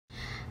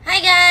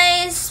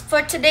guys,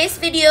 for today's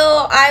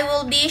video I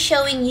will be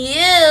showing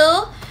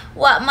you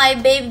what my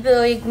baby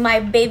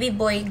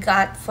boy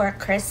got for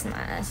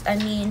Christmas. I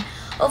mean,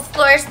 of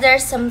course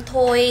there's some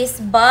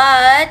toys,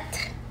 but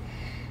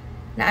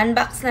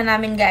na-unbox na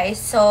namin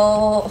guys.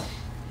 So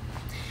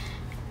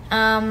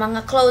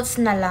mga clothes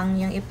na lang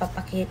yung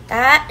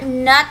ipapakita.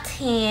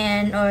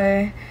 Nothing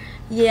or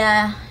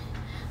yeah,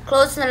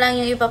 clothes na lang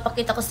yung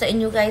ipapakita ko sa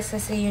inyo guys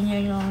kasi yun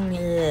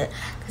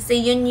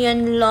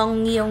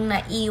lang yung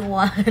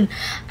naiwan.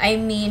 I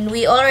mean,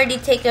 we already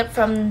take it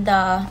from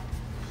the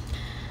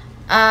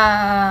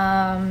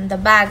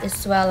bag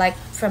as well, like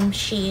from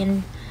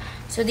Shein.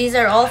 So these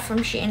are all from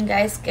Shein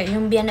guys.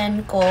 Yung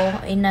biyanan ko,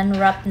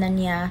 in-unwrap na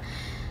niya.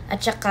 At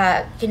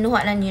saka,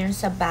 kinuha na niya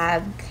sa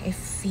bag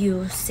if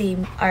you see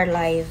our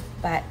live.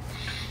 But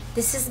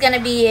this is gonna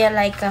be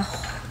like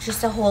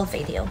just a whole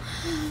video.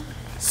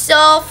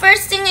 So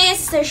first thing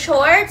is the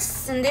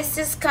shorts, and this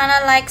is kind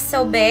of like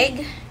so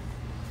big,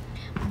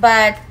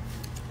 but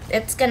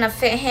it's gonna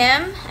fit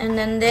him. And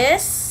then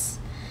this,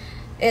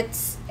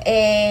 it's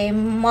a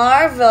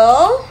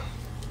Marvel.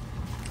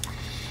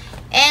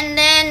 And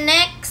then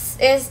next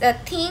is a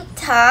tank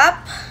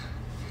top,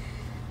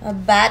 a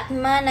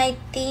Batman, I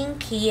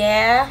think,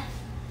 yeah.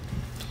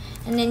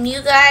 And then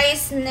you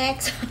guys,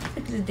 next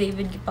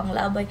David gipang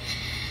labay.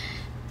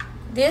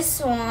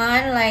 This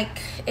one, like,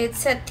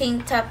 it's a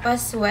tank top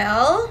as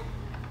well.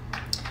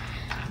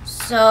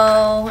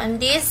 So,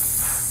 and this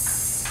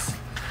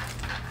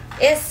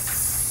is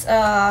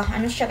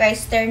ano siya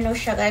guys, terno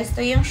siya guys.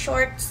 Ito yung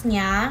shorts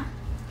niya.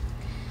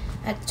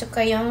 At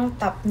saka yung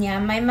top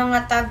niya. May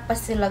mga tag pa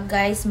sila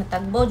guys.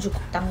 Matagbo,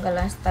 jukot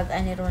tanggalan sa tag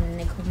aniron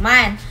ni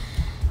Kuman.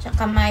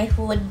 Tsaka may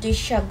hoodie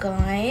siya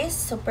guys.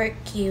 Super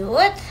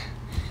cute.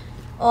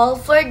 All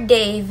for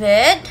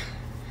David.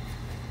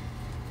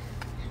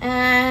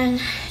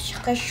 And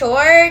tsaka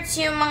shorts.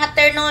 Yung mga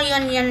terno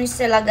yun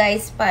sila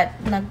guys. But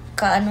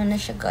nagka-ano na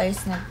siya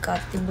guys.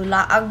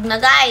 Nagka-tibulaag na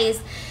guys.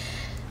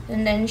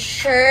 And then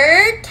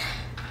shirt.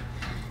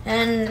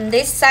 And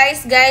this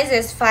size guys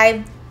is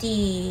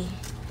 5T.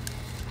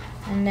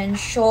 And then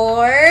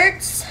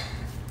shorts.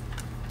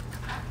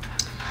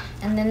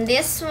 And then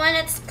this one,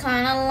 it's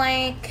kind of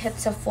like,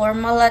 it's a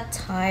formal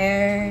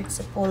attire. It's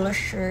a polo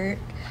shirt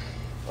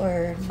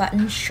or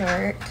button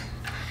shirt.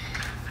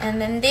 And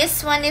then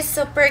this one is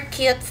super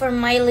cute for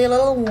my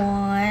little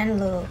one.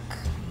 Look.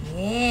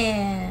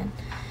 Yeah.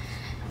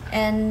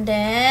 And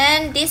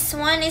then this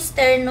one is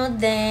terno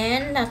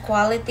then. The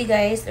quality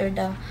guys, or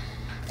the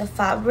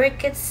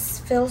fabric, it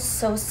feels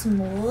so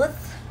smooth.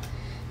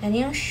 And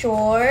yung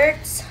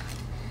shorts.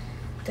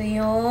 Ito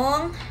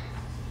yung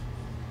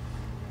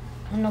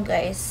ano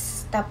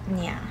guys, top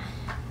niya.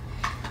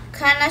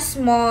 Kinda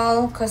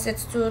small because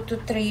it's 2 to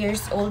 3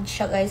 years old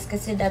siya guys,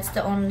 kasi that's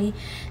the only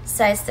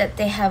size that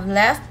they have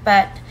left.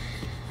 But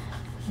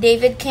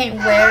David can't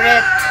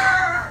wear it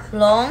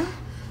long,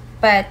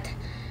 but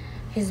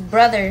his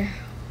brother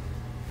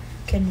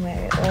can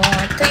wear it.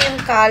 Oh, ito yung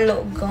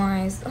kalo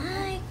guys.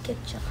 Ay,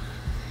 ketchup.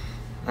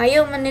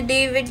 Ayaw man ni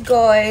David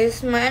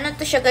guys. May ano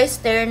to siya guys,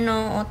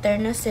 terno. O,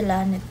 terno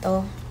sila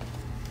nito.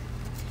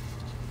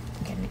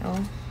 Oh.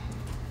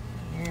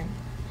 Ayan.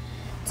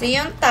 So,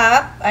 yung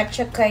top at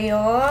saka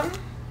yung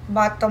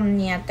bottom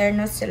niya.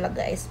 Terno sila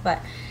guys.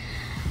 But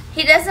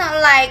he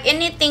doesn't like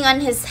anything on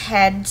his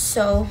head.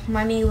 So,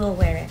 mommy will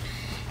wear it.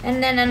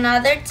 And then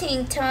another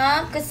tank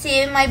top.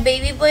 Kasi my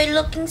baby boy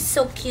looking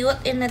so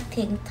cute in a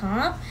tank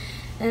top.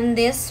 And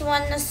this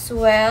one as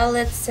well.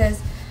 It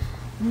says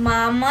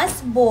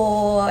Mama's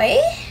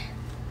Boy.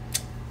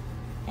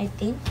 I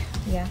think.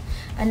 Yeah.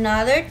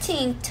 Another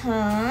tank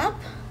top.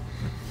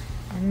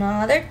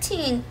 Another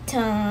tank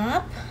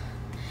top.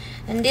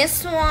 And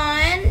this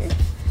one,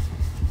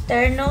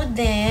 terno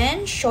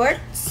din,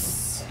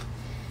 shorts.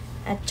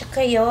 At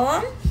saka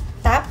yung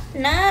top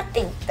na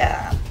tank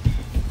top.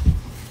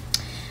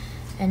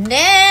 And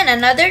then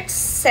another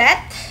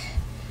set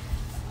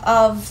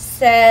of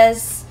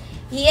says,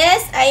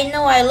 yes, I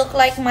know I look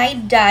like my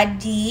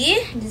daddy.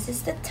 This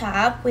is the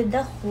top with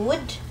the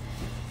hood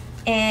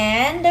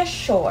and the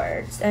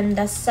shorts. And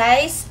the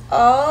size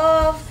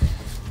of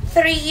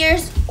 3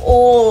 years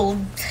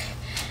old.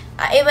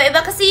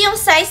 Iba-iba kasi yung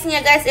size niya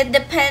guys. It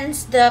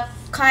depends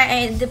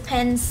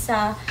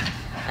sa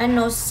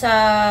ano,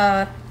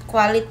 sa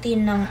quality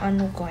ng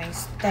ano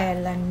guys,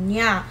 tela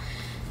niya.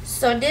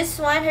 So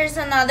this one, here's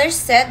another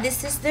set.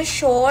 This is the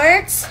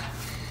shorts.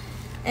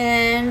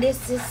 And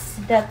this is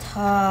the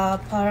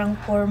top. Parang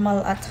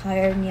formal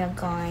attire niya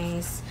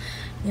guys.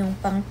 Yung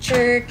pang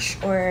church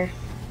or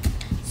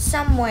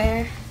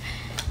somewhere.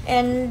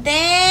 And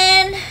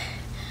then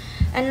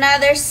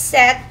another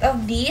set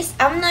of these.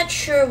 I'm not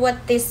sure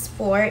what this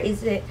for.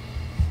 Is it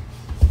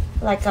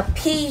like a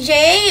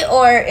PJ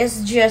or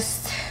is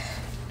just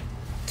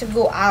to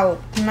go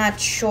out?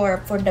 Not sure.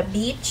 For the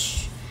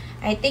beach.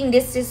 I think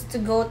this is to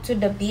go to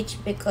the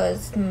beach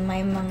because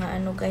may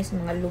mga ano guys,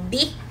 mga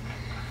lubi.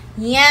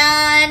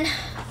 Yan.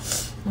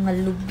 Mga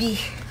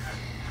lubi.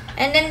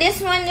 And then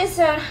this one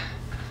is a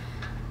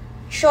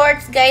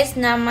shorts guys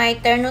na may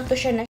terno to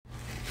siya na.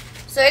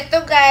 So,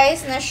 ito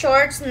guys, na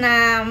shorts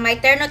na may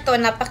terno to.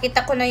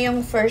 Napakita ko na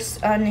yung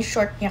first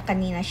short niya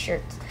kanina,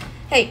 shirt.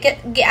 Hey, get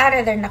out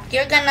of there, Nak.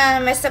 You're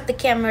gonna mess up the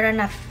camera,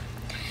 Nak.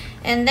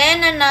 And then,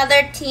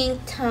 another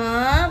tank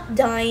top.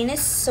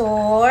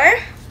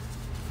 Dinosaur.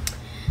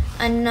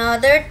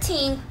 Another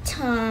tank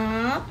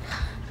top.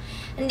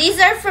 And these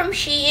are from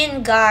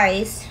Shein,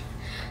 guys.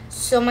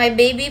 So, my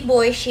baby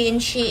boy, Shein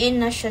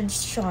na siya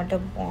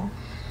diba?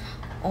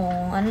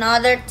 Oh,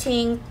 another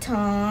tank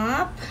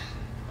top.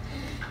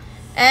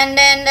 And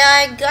then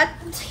I got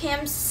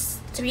him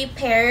 3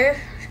 pair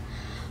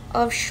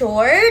of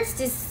shorts.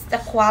 The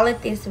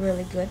quality is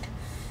really good.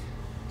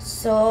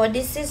 So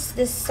this is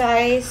the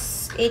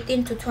size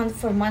 18 to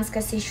 24 months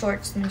kasi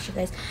shorts na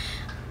siya, guys.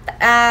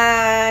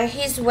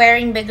 He's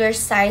wearing bigger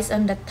size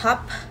on the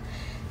top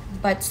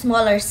but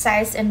smaller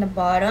size in the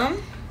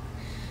bottom.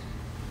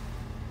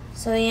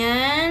 So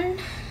yan.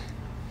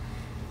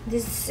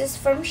 This is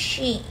from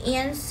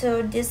Shein.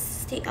 So this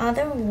is the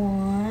other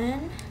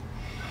one.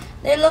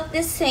 They look the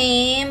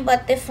same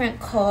but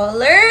different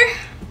color.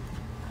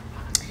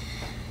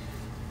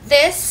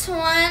 This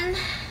one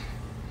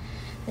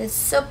is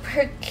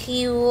super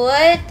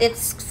cute.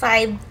 It's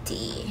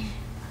 5D.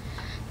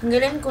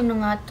 Tanggalin ko na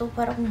nga to.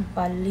 Parang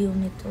baliw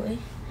nito eh.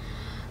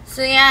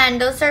 So yan,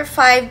 those are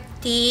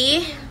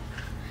 5D.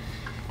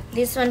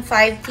 This one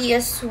 5D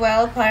as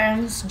well.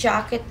 Parang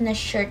jacket na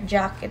shirt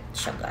jacket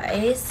siya,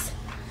 guys.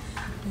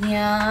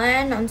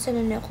 Yan. Ang sana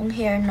na akong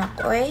hair na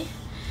ko eh.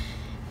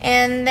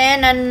 And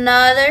then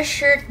another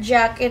shirt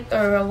jacket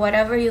or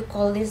whatever you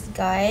call this,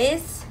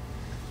 guys.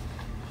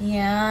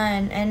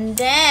 Yan. And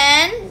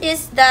then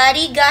this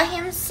daddy got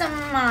him some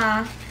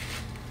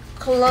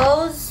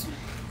clothes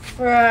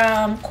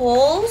from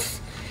Kohl's.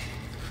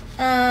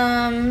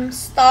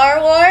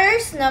 Star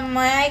Wars na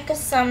may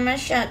kasama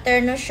siya,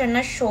 terno siya na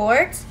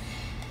shorts.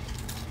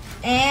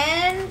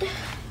 And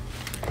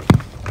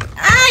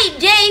ay,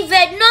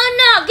 David,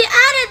 no, get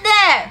out of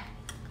there.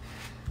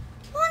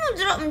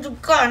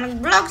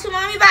 Nag-vlog si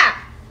mami ba?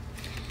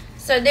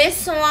 So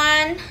this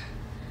one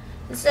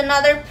is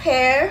another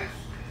pair.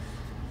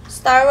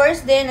 Star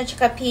Wars din at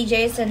saka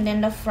PJs, and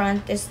then the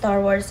front is Star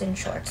Wars and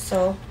shorts.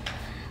 So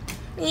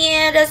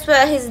yeah, that's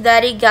what his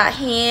daddy got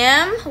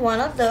him. One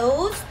of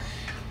those.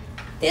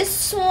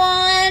 This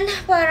one,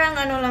 parang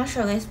ano lang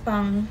siya, guys,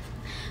 pang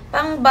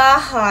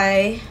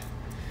bahay.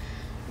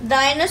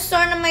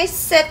 Dinosaur na may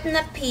set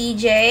na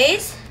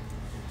PJs.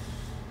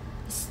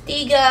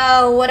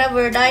 Stiga,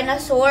 whatever,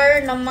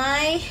 dinosaur na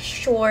may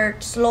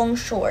shorts, long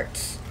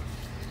shorts.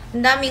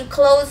 Ang daming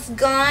clothes,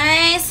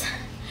 guys.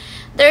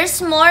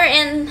 There's more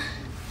in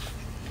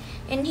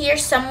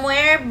here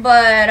somewhere,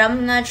 but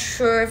I'm not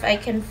sure if I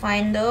can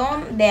find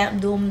them.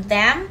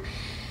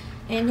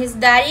 And his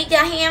daddy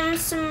got him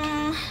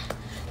some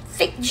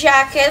thick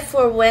jacket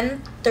for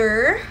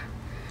winter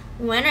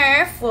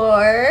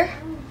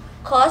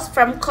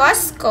from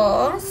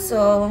Costco.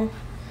 So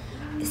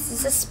this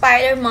is a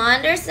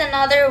Spider-Man. There's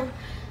another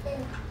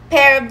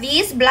pair of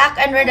these, black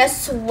and red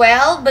as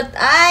well. But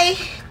I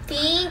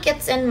think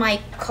it's in my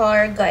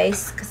car,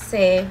 guys.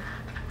 Kasi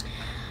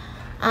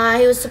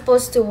he was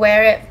supposed to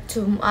wear it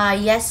to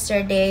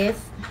yesterday.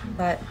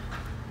 But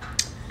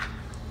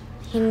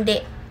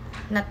hindi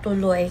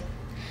natuloy.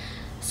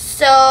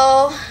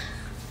 So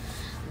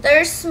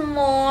there's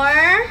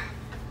more.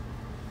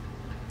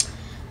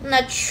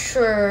 Not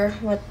sure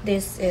what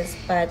this is,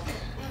 but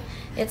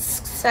it's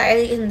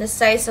in the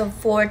size of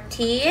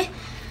 40.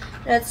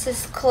 That's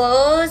his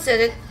clothes.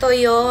 Ito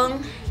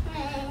yung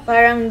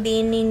parang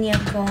dini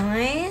niya,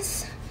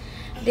 guys.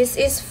 This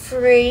is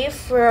free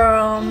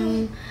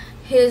from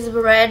his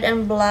red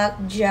and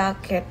black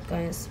jacket,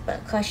 guys.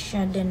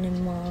 Kasya din ni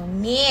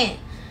mommy.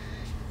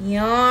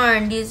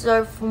 Yarn. These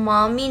are for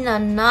mommy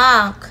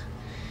nanak.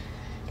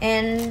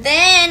 And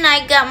then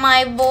I got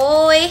my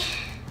boy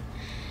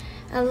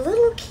a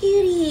little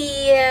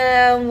cutie.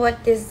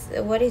 What is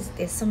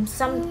this?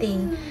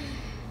 Something.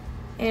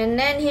 And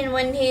then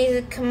when he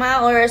come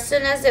out, or as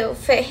soon as it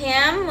fit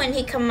him, when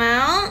he come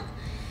out,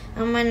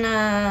 I'm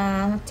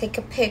gonna take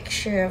a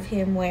picture of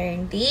him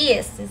wearing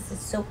this. This is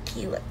so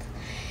cute.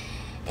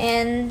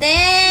 And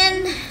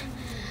then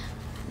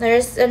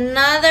there's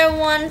another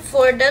one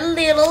for the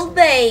little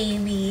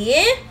baby.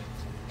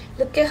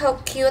 Look at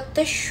how cute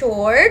the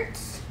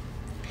shorts.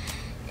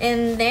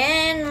 And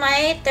then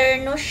my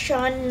terno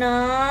siya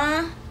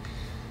na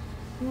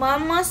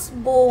mama's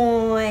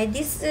boy.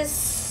 This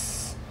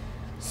is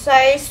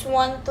size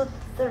 1 to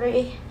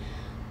 3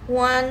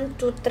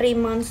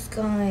 months,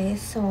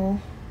 guys.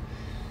 So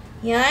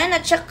yan,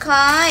 at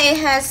saka it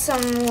has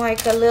some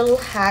like a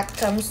little hat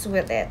comes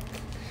with it.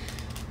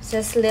 It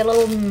says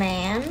little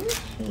man.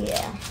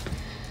 Yeah.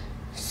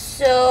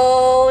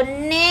 So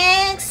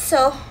next,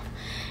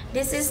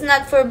 this is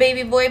not for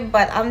baby boy,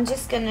 but I'm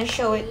just gonna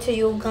show it to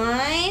you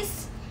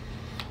guys.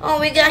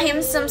 Oh, we got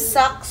him some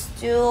socks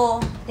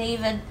too,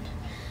 David.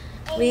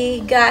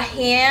 We got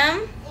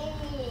him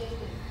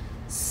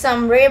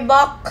some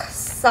Reebok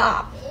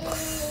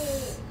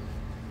socks.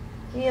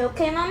 You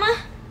okay,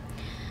 Mama?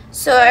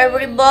 So a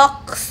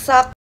Reebok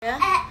sock.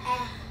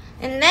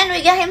 And then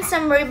we got him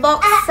some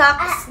Reebok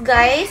socks,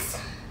 guys.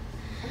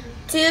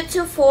 2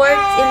 to 4 in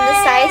the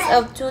size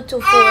of 2 to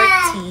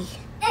 40.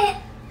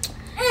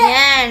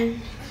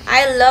 Yan.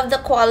 I love the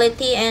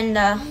quality and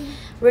the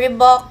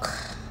Reebok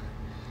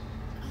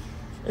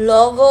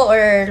logo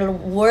or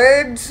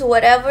words,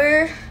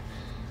 whatever.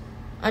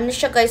 Ano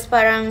siya, guys,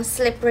 parang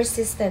slip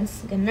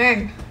resistance.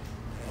 Ganun.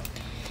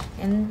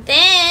 And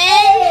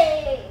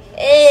then,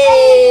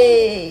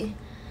 hey!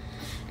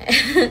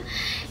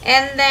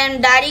 And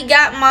then Daddy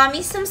got Mommy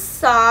some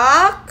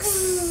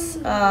socks.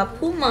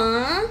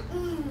 Puma.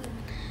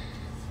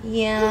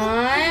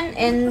 Yan.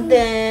 And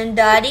then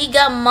Daddy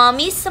got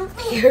Mommy some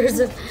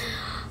pairs of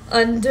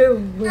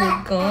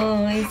underwear,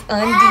 guys.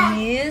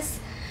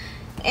 Undies.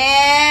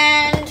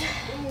 And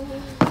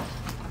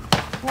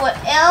what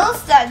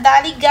else that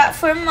Daddy got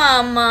for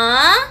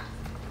Mama?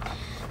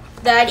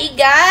 Daddy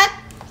got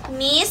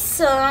me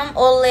some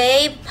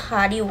Olay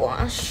body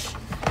wash.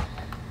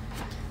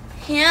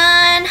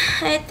 And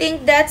I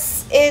think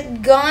that's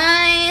it,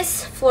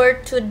 guys, for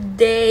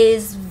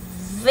today's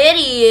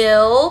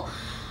video.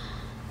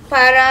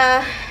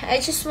 I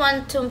just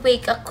want to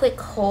make a quick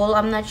haul.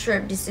 I'm not sure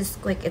if this is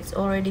quick. It's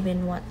already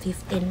been, what,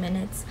 15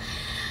 minutes.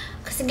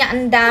 Kasi nga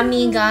ang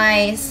dami,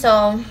 guys.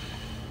 So,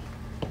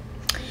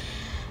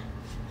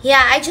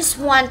 yeah, I just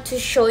want to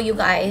show you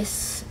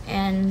guys.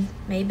 And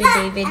maybe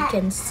David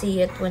can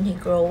see it when he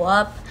grow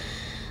up.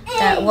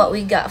 That what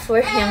we got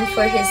for him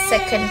for his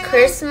second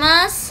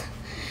Christmas.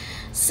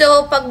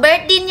 So, pag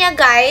birthday niya,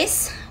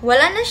 guys,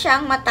 wala na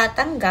siyang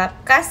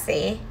matatanggap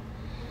kasi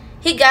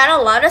he got a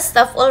lot of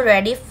stuff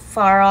already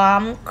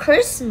from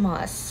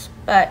Christmas.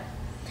 But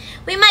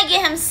we might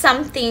get him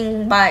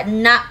something, but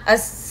not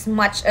as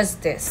much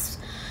as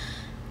this.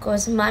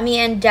 Because Mommy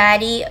and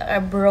Daddy are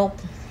broke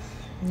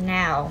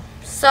now.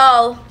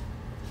 So,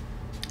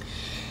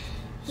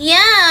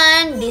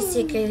 yan.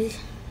 Basically,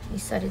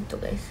 isa rin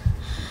to, guys.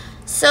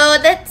 So,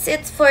 that's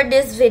it for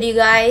this video,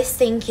 guys.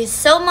 Thank you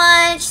so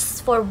much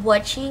for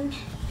watching.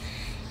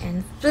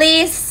 And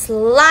please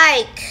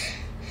like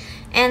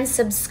and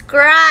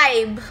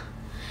subscribe.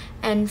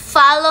 And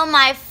follow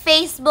my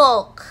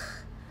Facebook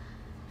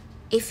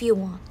if you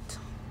want.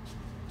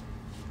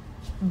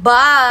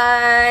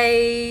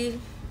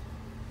 Bye.